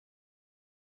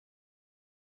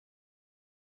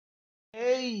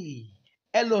Hey,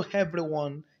 hello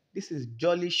everyone. This is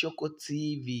Jolly Shoko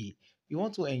TV. You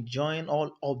want to enjoy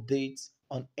all updates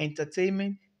on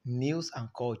entertainment, news, and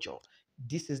culture.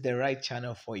 This is the right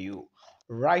channel for you.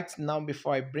 Right now,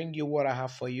 before I bring you what I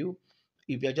have for you,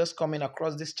 if you're just coming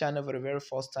across this channel for the very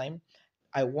first time,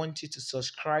 I want you to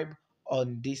subscribe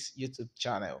on this YouTube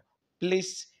channel.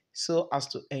 Please, so as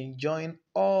to enjoy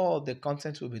all the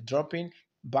content we'll be dropping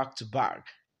back to back.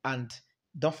 And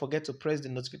don't forget to press the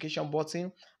notification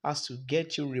button as to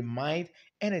get you remind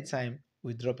anytime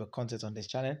we drop a content on this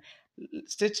channel.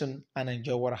 Stay tuned and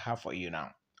enjoy what I have for you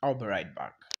now. I'll be right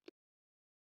back.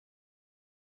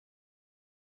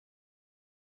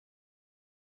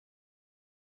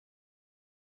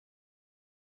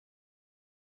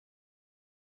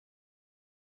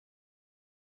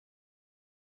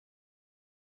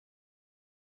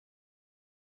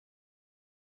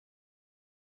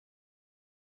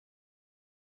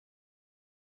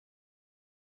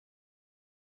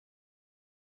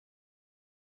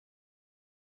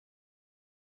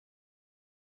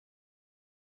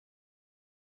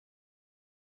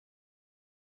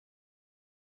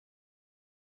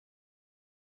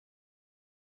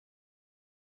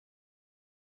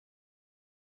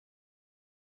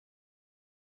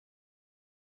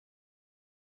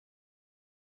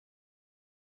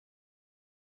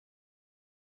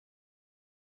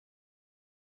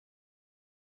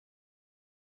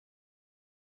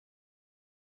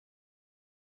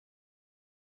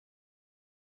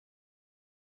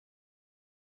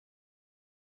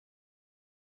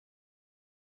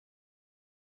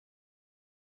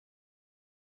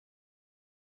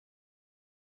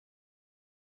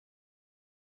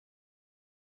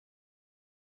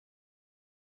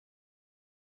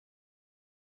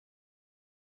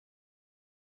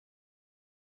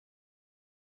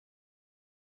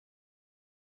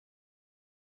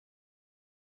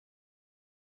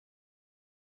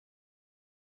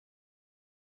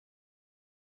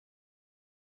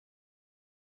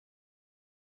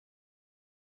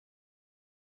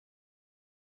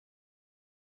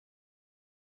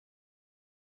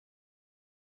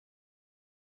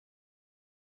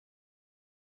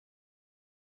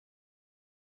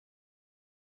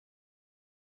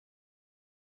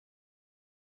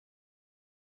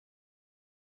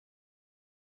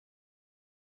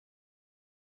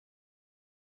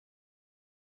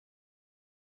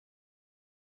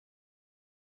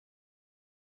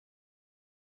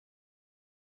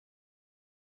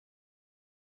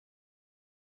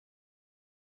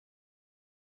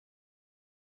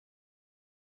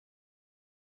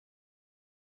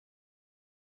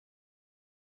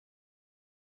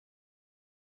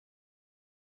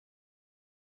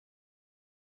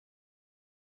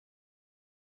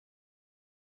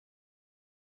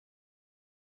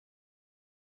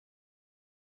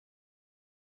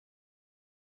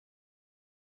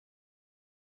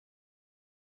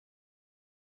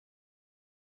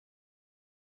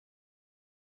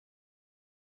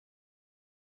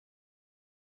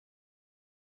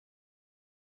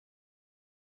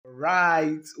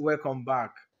 Right, welcome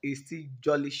back. It's still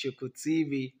Jolly Shoko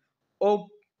TV. Hope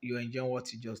you enjoy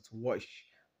what you just watched.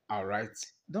 All right,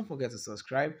 don't forget to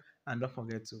subscribe and don't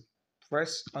forget to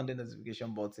press on the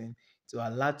notification button to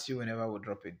alert you whenever we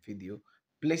drop a video.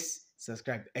 Please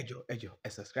subscribe,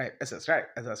 subscribe,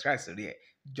 subscribe to the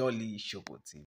Jolly Shoko TV.